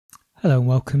Hello and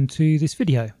welcome to this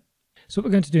video. So what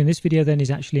we're going to do in this video then is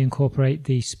actually incorporate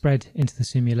the spread into the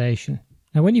simulation.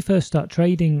 Now when you first start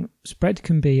trading, spread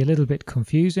can be a little bit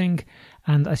confusing,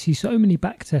 and I see so many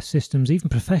backtest systems, even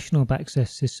professional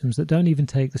backtest systems, that don't even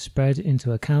take the spread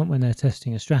into account when they're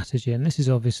testing a strategy, and this is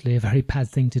obviously a very bad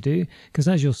thing to do because,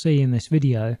 as you'll see in this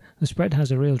video, the spread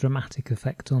has a real dramatic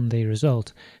effect on the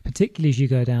result, particularly as you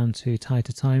go down to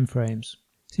tighter time frames.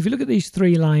 So if you look at these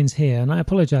three lines here, and I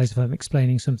apologise if I'm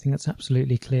explaining something that's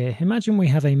absolutely clear, imagine we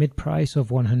have a mid price of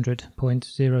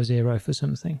 100.00 for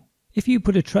something. If you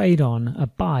put a trade on a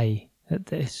buy at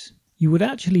this, you would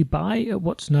actually buy at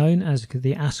what's known as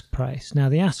the ask price. Now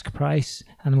the ask price,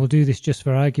 and we'll do this just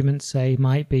for argument's sake,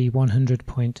 might be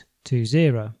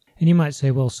 100.20. And you might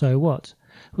say, well, so what?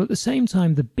 Well, at the same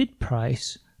time, the bid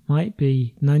price might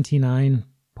be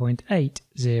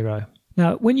 99.80.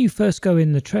 Now, when you first go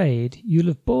in the trade, you'll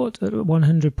have bought at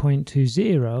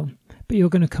 100.20, but you're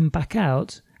going to come back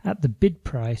out at the bid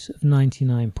price of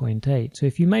 99.8. So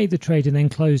if you made the trade and then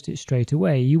closed it straight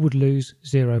away, you would lose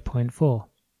 0.4.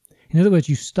 In other words,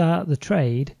 you start the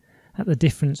trade at the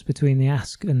difference between the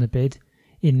ask and the bid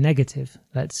in negative,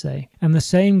 let's say. And the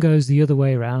same goes the other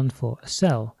way around for a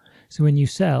sell. So when you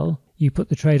sell, you put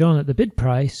the trade on at the bid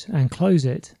price and close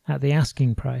it at the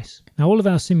asking price. Now all of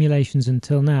our simulations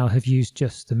until now have used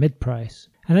just the mid price.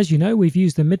 And as you know, we've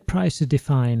used the mid price to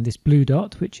define this blue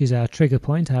dot, which is our trigger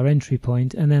point, our entry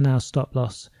point, and then our stop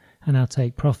loss and our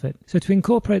take profit. So to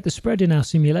incorporate the spread in our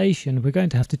simulation, we're going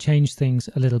to have to change things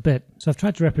a little bit. So I've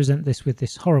tried to represent this with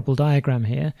this horrible diagram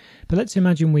here, but let's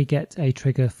imagine we get a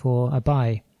trigger for a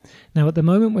buy. Now at the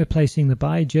moment we're placing the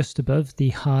buy just above the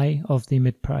high of the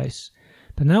mid price.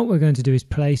 But now what we're going to do is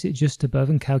place it just above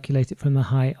and calculate it from the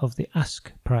high of the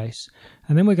ask price.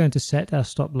 And then we're going to set our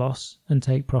stop loss and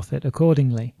take profit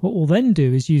accordingly. What we'll then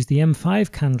do is use the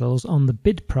M5 candles on the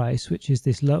bid price, which is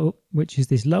this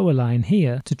lower line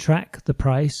here, to track the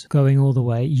price going all the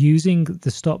way using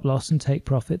the stop loss and take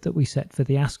profit that we set for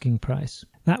the asking price.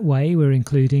 That way we're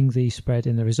including the spread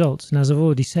in the results, and as I've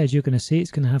already said, you're going to see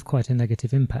it's going to have quite a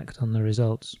negative impact on the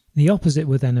results. The opposite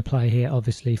would then apply here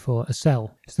obviously for a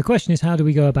sell. So the question is, how do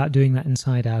we go about doing that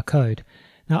inside our code?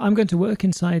 Now I'm going to work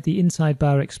inside the inside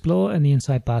bar explore and the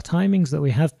inside bar timings that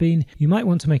we have been. You might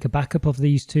want to make a backup of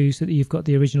these two so that you've got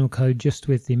the original code just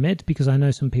with the mid, because I know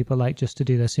some people like just to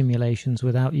do their simulations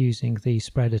without using the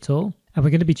spread at all. And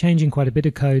we're going to be changing quite a bit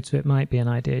of code, so it might be an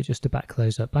idea just to back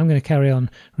those up. I'm going to carry on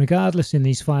regardless in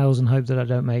these files and hope that I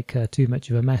don't make too much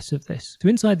of a mess of this. So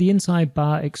inside the inside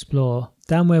bar explore,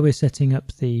 down where we're setting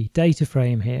up the data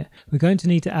frame here, we're going to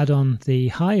need to add on the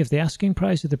high of the asking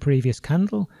price of the previous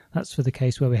candle. That's for the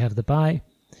case where we have the buy,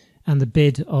 and the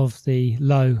bid of the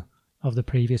low of the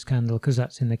previous candle, because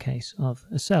that's in the case of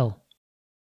a sell.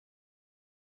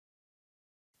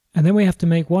 And then we have to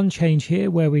make one change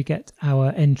here where we get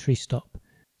our entry stop.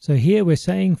 So here we're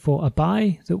saying for a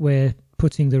buy that we're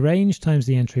putting the range times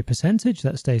the entry percentage,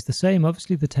 that stays the same,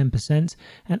 obviously the 10%,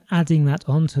 and adding that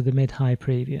onto the mid-high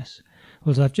previous.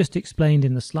 Well, as I've just explained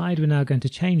in the slide, we're now going to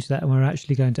change that, and we're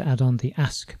actually going to add on the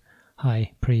ask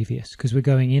high previous, because we're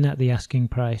going in at the asking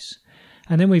price.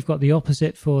 And then we've got the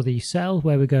opposite for the sell,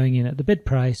 where we're going in at the bid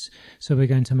price, so we're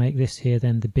going to make this here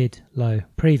then the bid low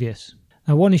previous.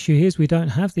 Now one issue here is we don't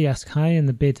have the ask high and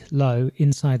the bid low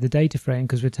inside the data frame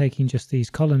because we're taking just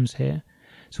these columns here.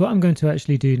 So what I'm going to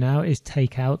actually do now is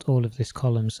take out all of this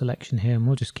column selection here, and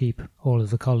we'll just keep all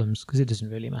of the columns because it doesn't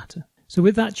really matter. So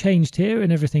with that changed here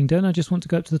and everything done, I just want to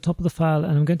go up to the top of the file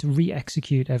and I'm going to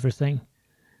re-execute everything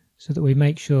so that we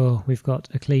make sure we've got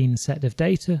a clean set of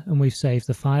data and we've saved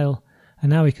the file. And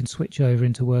now we can switch over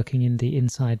into working in the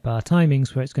inside bar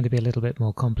timings, where it's going to be a little bit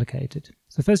more complicated.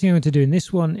 So the first thing I'm going to do in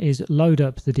this one is load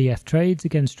up the DF trades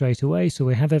again straight away, so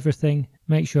we have everything.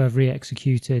 Make sure I've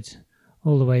re-executed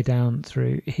all the way down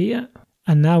through here.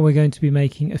 And now we're going to be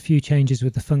making a few changes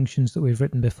with the functions that we've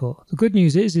written before. The good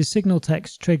news is signal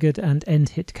text, triggered, and end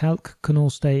hit calc can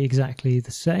all stay exactly the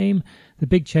same. The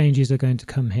big changes are going to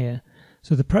come here.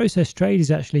 So the process trade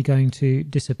is actually going to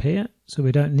disappear, so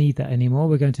we don't need that anymore.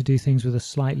 We're going to do things with a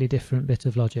slightly different bit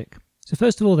of logic. So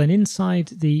first of all then, inside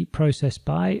the process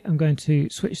buy, I'm going to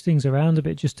switch things around a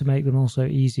bit just to make them also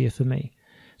easier for me.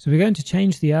 So we're going to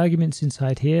change the arguments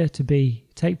inside here to be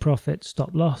take profit,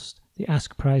 stop loss, the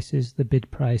ask prices, the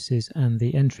bid prices, and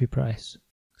the entry price.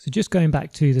 So just going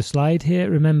back to the slide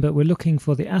here, remember we're looking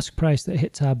for the ask price that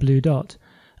hits our blue dot.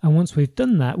 And once we've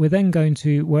done that, we're then going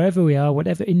to, wherever we are,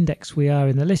 whatever index we are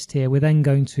in the list here, we're then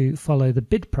going to follow the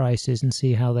bid prices and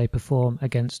see how they perform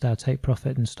against our take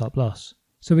profit and stop loss.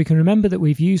 So we can remember that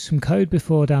we've used some code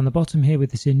before down the bottom here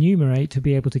with this enumerate to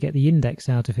be able to get the index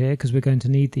out of here, because we're going to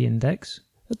need the index.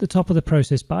 At the top of the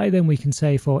process by, then we can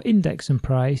say for index and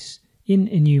price in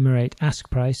enumerate ask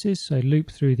prices, so loop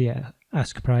through the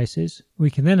ask prices. We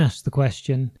can then ask the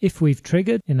question, if we've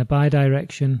triggered in a buy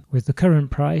direction with the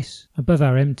current price above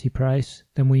our empty price,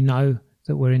 then we know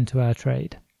that we're into our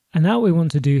trade. And now what we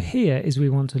want to do here is we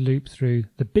want to loop through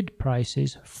the bid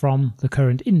prices from the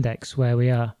current index where we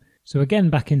are. So again,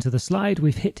 back into the slide,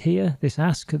 we've hit here, this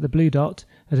ask at the blue dot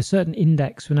at a certain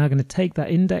index. We're now going to take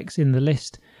that index in the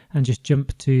list and just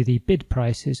jump to the bid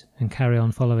prices and carry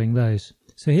on following those.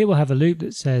 So here we'll have a loop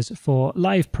that says for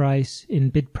live price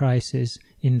in bid prices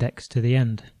index to the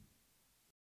end.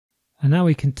 And now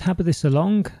we can tab this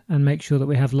along and make sure that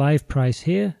we have live price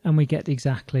here and we get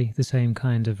exactly the same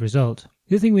kind of result.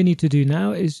 The other thing we need to do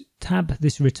now is tab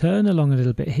this return along a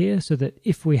little bit here so that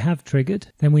if we have triggered,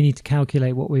 then we need to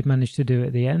calculate what we've managed to do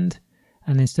at the end.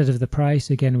 And instead of the price,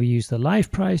 again, we use the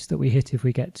live price that we hit if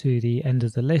we get to the end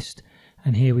of the list.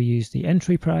 And here we use the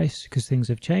entry price because things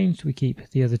have changed. We keep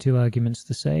the other two arguments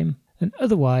the same. And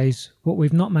otherwise, what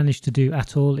we've not managed to do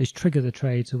at all is trigger the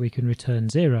trade so we can return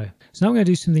 0. So now I'm going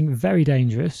to do something very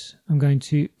dangerous. I'm going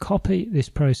to copy this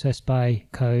process by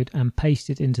code and paste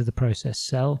it into the process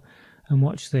cell and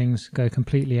watch things go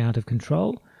completely out of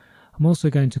control. I'm also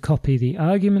going to copy the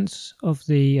arguments of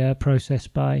the process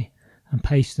by and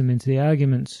paste them into the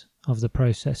arguments of the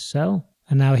process cell.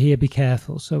 And now here, be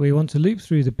careful. So we want to loop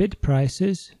through the bid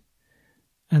prices,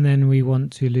 and then we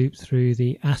want to loop through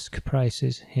the ask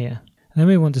prices here. And then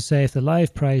we want to say if the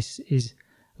live price is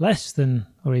less than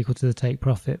or equal to the take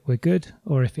profit, we're good.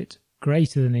 Or if it's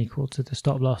greater than equal to the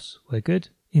stop loss, we're good.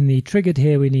 In the triggered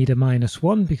here, we need a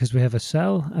 -1 because we have a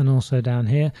sell, and also down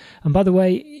here. And by the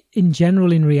way, in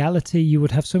general, in reality, you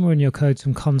would have somewhere in your code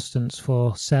some constants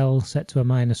for sell set to a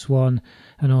 -1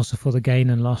 and also for the gain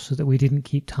and loss, so that we didn't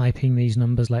keep typing these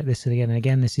numbers like this again and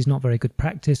again. This is not very good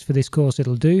practice. For this course,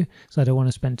 it'll do, so I don't want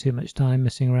to spend too much time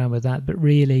messing around with that. But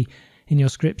really, in your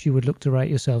scripts, you would look to write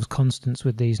yourselves constants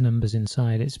with these numbers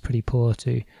inside. It's pretty poor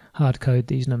to hard code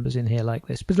these numbers in here like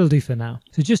this, but it'll do for now.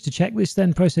 So just to check this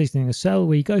then, processing a sell,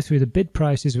 we go through the bid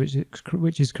prices, which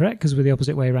is correct because we're the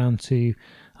opposite way around to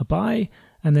a buy.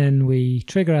 And then we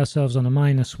trigger ourselves on a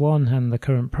 -1 and the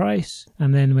current price.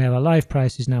 And then we have our live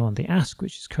prices now on the ask,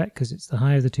 which is correct because it's the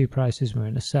higher of the two prices. We're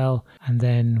in a sell. And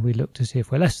then we look to see if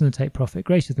we're less than the take profit,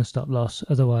 greater than stop loss.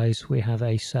 Otherwise, we have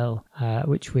a sell,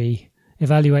 which we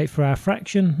evaluate for our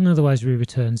fraction, and otherwise we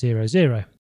return 0, 0.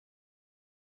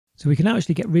 So we can now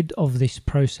actually get rid of this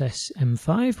process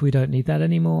M5. We don't need that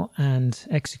anymore, and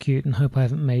execute, and hope I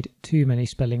haven't made too many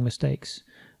spelling mistakes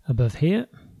above here.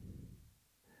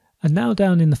 And now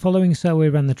down in the following cell we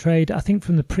ran the trade. I think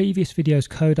from the previous video's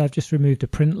code I've just removed a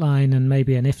print line and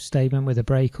maybe an if statement with a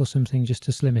break or something just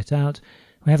to slim it out.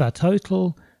 We have our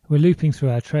total, we're looping through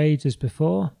our trades as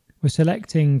before, we're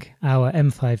selecting our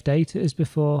M5 data as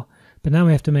before, but now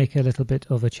we have to make a little bit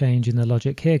of a change in the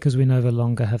logic here because we no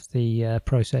longer have the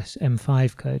process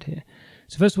M5 code here.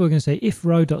 So first of all, we're going to say if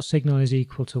row.signal is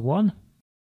equal to 1.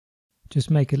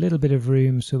 Just make a little bit of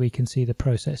room so we can see the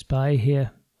process by here.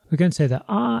 We're going to say that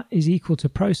R is equal to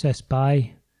process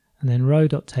by, and then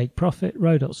row.takeProfit,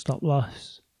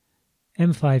 row.stoploss,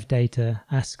 M5 data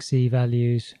ask C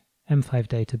values, M5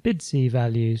 data bid C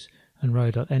values, and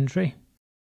row.entry.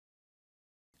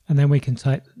 And then we can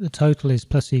type that the total is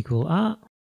plus equal R.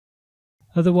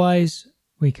 Otherwise,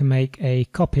 we can make a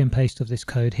copy and paste of this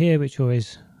code here, which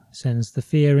always sends the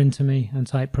fear into me, and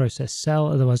type process cell.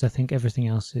 Otherwise, I think everything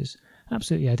else is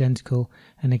absolutely identical.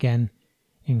 And again,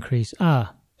 increase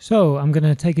R. So I'm going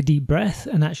to take a deep breath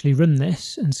and actually run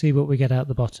this and see what we get out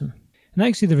the bottom. And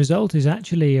actually, the result is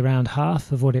actually around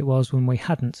half of what it was when we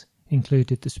hadn't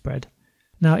included the spread.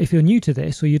 Now, if you're new to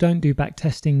this or you don't do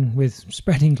backtesting with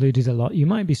spread included a lot, you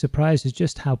might be surprised at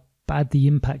just how bad the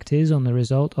impact is on the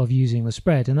result of using the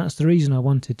spread, and that's the reason I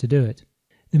wanted to do it.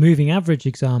 The moving average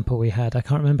example we had, I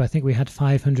can't remember, I think we had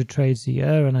 500 trades a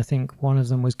year, and I think one of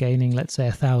them was gaining, let's say,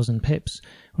 1,000 pips.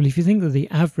 Well, if you think that the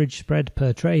average spread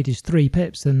per trade is 3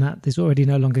 pips, then that is already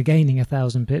no longer gaining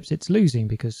 1,000 pips, it's losing,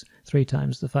 because 3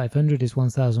 times the 500 is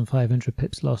 1,500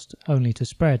 pips lost only to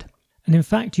spread. And in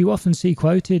fact, you often see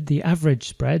quoted the average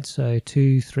spread, so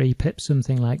 2-3 pips,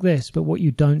 something like this, but what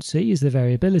you don't see is the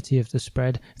variability of the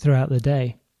spread throughout the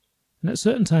day. And at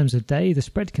certain times of day, the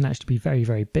spread can actually be very,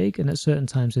 very big, and at certain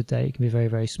times of day, it can be very,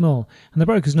 very small. And the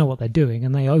brokers know what they're doing,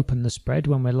 and they open the spread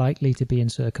when we're likely to be in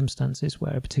circumstances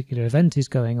where a particular event is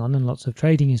going on and lots of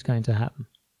trading is going to happen.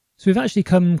 So we've actually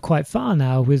come quite far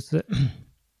now with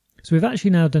So we've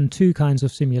actually now done two kinds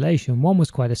of simulation. One was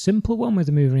quite a simple one with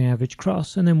a moving average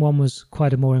cross, and then one was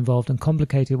quite a more involved and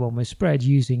complicated one with spread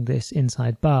using this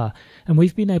inside bar. And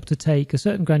we've been able to take a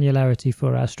certain granularity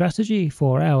for our strategy,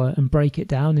 4 hour, and break it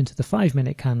down into the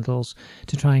 5-minute candles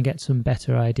to try and get some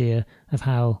better idea of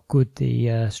how good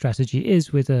the strategy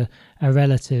is with a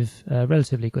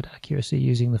relatively good accuracy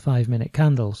using the 5-minute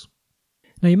candles.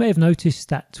 Now you may have noticed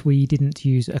that we didn't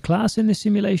use a class in this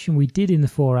simulation. We did in the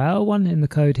 4-hour one in the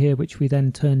code here, which we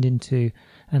then turned into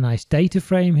a nice data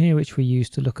frame here, which we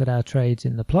used to look at our trades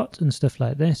in the plot and stuff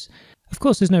like this. Of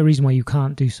course, there's no reason why you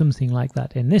can't do something like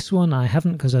that in this one. I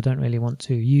haven't, because I don't really want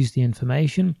to use the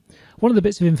information. One of the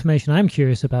bits of information I'm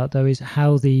curious about though is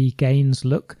how the gains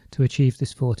look to achieve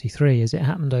this 43. Has it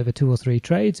happened over 2 or 3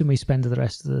 trades and we spend the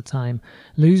rest of the time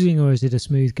losing, or is it a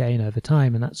smooth gain over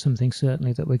time? And that's something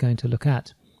certainly that we're going to look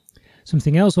at.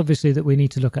 Something else obviously that we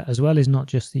need to look at as well is not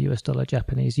just the US dollar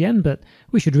Japanese yen, but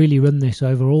we should really run this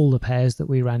over all the pairs that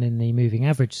we ran in the moving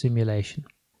average simulation.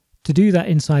 To do that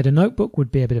inside a notebook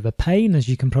would be a bit of a pain, as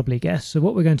you can probably guess. So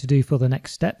what we're going to do for the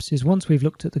next steps is, once we've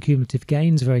looked at the cumulative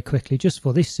gains very quickly just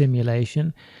for this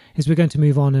simulation, is we're going to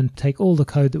move on and take all the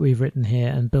code that we've written here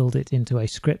and build it into a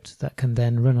script that can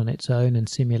then run on its own and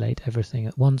simulate everything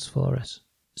at once for us.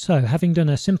 So, having done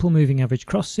a simple moving average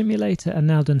cross simulator and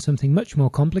now done something much more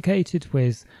complicated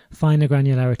with finer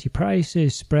granularity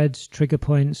prices, spreads, trigger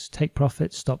points, take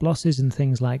profits, stop losses and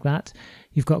things like that,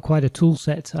 you've got quite a tool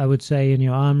set, I would say, in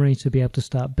your armory to be able to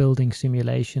start building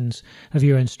simulations of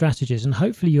your own strategies. And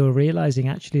hopefully you're realizing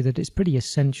actually that it's pretty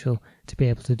essential to be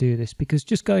able to do this, because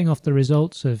just going off the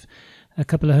results of a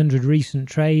couple of hundred recent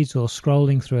trades or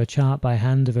scrolling through a chart by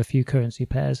hand of a few currency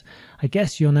pairs, I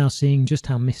guess you're now seeing just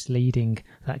how misleading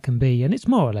that can be. And it's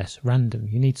more or less random.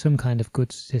 You need some kind of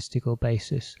good statistical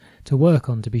basis to work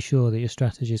on to be sure that your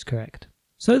strategy is correct.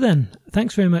 So then,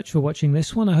 thanks very much for watching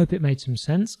this one. I hope it made some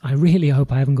sense. I really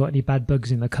hope I haven't got any bad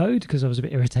bugs in the code, because I was a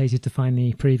bit irritated to find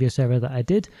the previous error that I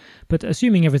did. But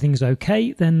assuming everything's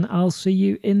okay, then I'll see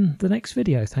you in the next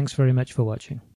video. Thanks very much for watching.